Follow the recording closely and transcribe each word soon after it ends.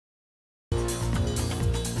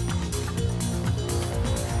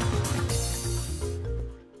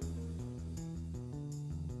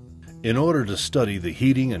In order to study the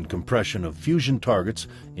heating and compression of fusion targets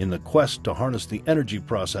in the quest to harness the energy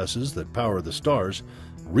processes that power the stars,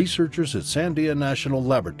 researchers at Sandia National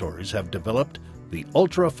Laboratories have developed the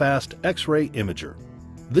Ultrafast X-ray Imager.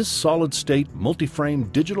 This solid-state, multi-frame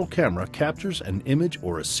digital camera captures an image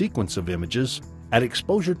or a sequence of images at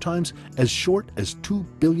exposure times as short as 2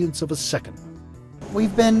 billionths of a second.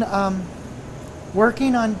 We've been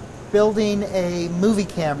working on building a movie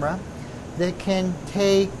camera that can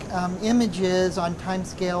take images on time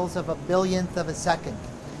scales of a billionth of a second.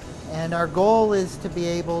 And our goal is to be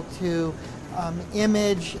able to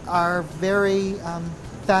image our very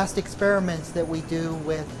fast experiments that we do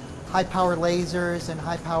with high-power lasers and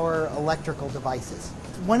high-power electrical devices.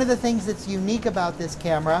 One of the things that's unique about this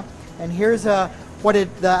camera, and here's what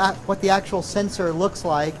the actual sensor looks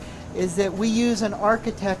like, is that we use an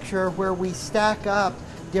architecture where we stack up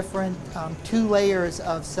different 2 layers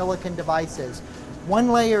of silicon devices.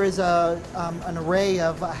 One layer is an array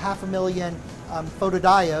of 500,000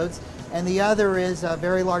 photodiodes, and the other is a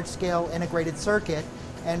very large-scale integrated circuit.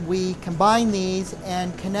 And we combine these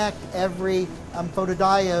and connect every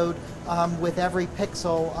photodiode with every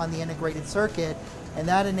pixel on the integrated circuit, and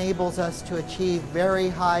that enables us to achieve very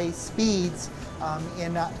high speeds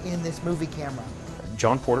in this movie camera.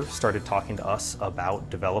 John Porter started talking to us about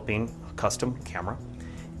developing a custom camera,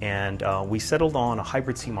 and we settled on a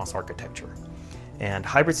hybrid CMOS architecture. And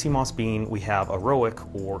hybrid CMOS being, we have a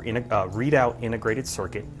ROIC, or readout integrated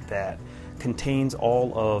circuit, that contains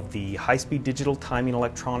all of the high-speed digital timing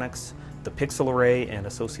electronics, the pixel array and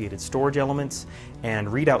associated storage elements, and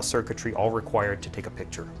readout circuitry, all required to take a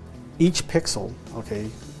picture. Each pixel, okay,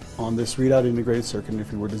 on this readout integrated circuit, and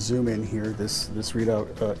if you were to zoom in here, this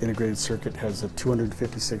readout integrated circuit has a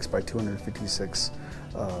 256 by 256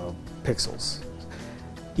 pixels.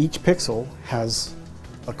 Each pixel has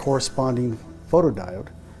a corresponding photodiode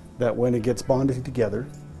that, when it gets bonded together,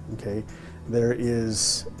 okay, there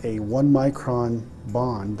is a 1 micron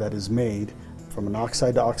bond that is made from an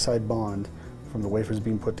oxide to oxide bond from the wafers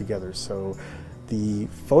being put together. So the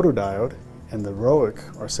photodiode and the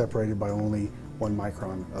ROIC are separated by only 1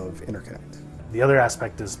 micron of interconnect. The other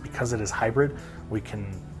aspect is, because it is hybrid, we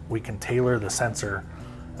can tailor the sensor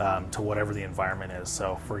to whatever the environment is.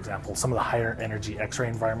 So, for example, some of the higher energy X-ray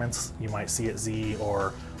environments you might see at Z,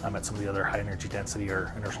 or at some of the other high energy density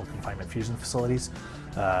or inertial confinement fusion facilities,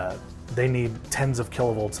 they need tens of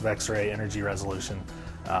kilovolts of X-ray energy resolution,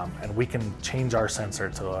 and we can change our sensor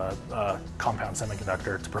to a compound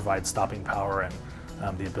semiconductor to provide stopping power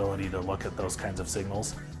and the ability to look at those kinds of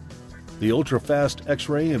signals. The Ultrafast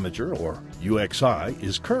X-ray Imager, or UXI,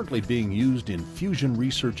 is currently being used in fusion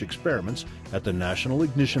research experiments at the National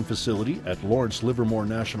Ignition Facility at Lawrence Livermore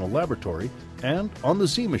National Laboratory and on the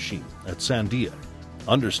Z machine at Sandia.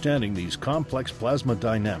 Understanding these complex plasma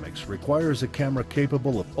dynamics requires a camera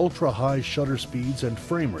capable of ultra-high shutter speeds and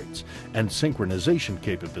frame rates, and synchronization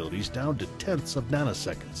capabilities down to tenths of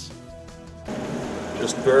nanoseconds.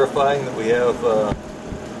 Just verifying that we have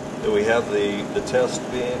the test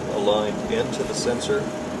beam aligned into the sensor,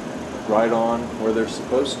 right on where they're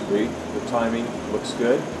supposed to be. The timing looks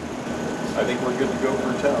good. I think we're good to go for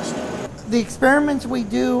a test. The experiments we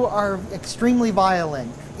do are extremely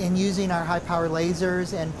violent in using our high-power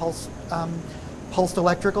lasers and pulsed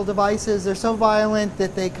electrical devices. They're so violent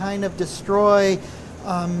that they kind of destroy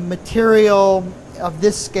material of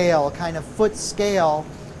this scale, kind of foot scale,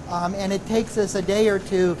 and it takes us a day or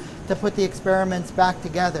two to put the experiments back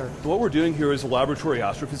together. What we're doing here is a laboratory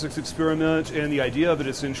astrophysics experiment, and the idea of it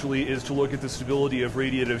essentially is to look at the stability of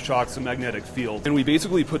radiative shocks and magnetic fields. And we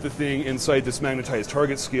basically put the thing inside this magnetized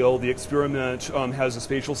target scale. The experiment has a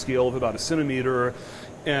spatial scale of about 1 centimeter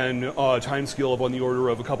and a time scale of on the order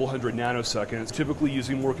of a couple hundred nanoseconds. Typically,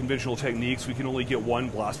 using more conventional techniques, we can only get 1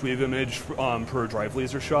 blast wave image per drive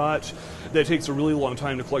laser shot. That takes a really long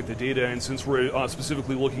time to collect the data, and since we're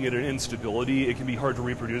specifically looking at an instability, it can be hard to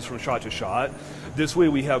reproduce from shot to shot. This way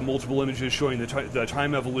we have multiple images showing the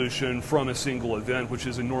time evolution from a single event, which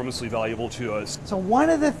is enormously valuable to us. So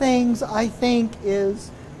one of the things I think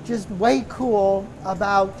is just way cool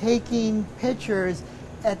about taking pictures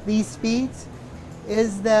at these speeds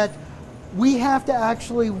is that we have to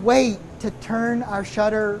actually wait to turn our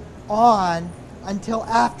shutter on until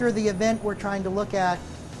after the event we're trying to look at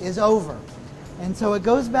is over. And so it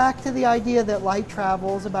goes back to the idea that light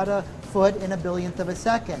travels about a foot in a billionth of a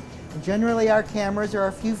second. And generally our cameras are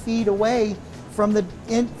a few feet away from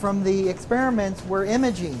the experiments we're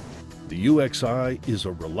imaging. The UXI is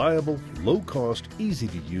a reliable, low-cost,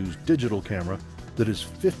 easy-to-use digital camera that is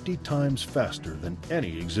 50 times faster than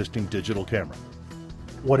any existing digital camera.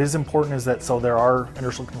 What is important is that, so there are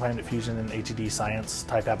inertial confinement diffusion and HED science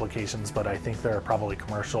type applications, but I think there are probably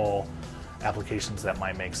commercial applications that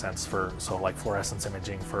might make sense for, so like fluorescence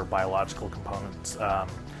imaging for biological components.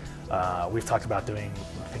 We've talked about doing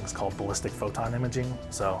things called ballistic photon imaging,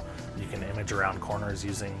 so you can image around corners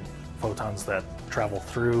using photons that travel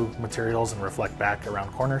through materials and reflect back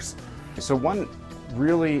around corners. So one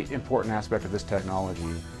really important aspect of this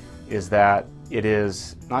technology is that it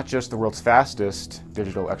is not just the world's fastest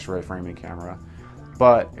digital X-ray framing camera,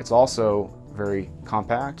 but it's also very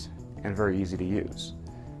compact and very easy to use.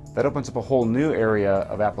 That opens up a whole new area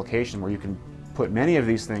of application where you can put many of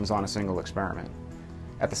these things on a single experiment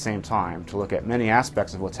at the same time to look at many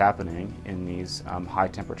aspects of what's happening in these high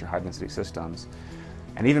temperature, high density systems,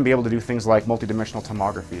 and even be able to do things like multidimensional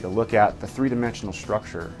tomography to look at the three-dimensional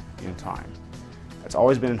structure in time. It's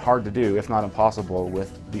always been hard to do, if not impossible,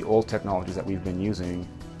 with the old technologies that we've been using.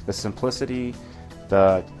 The simplicity,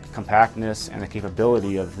 the compactness, and the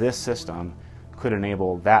capability of this system could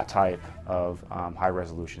enable that type of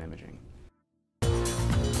high-resolution imaging.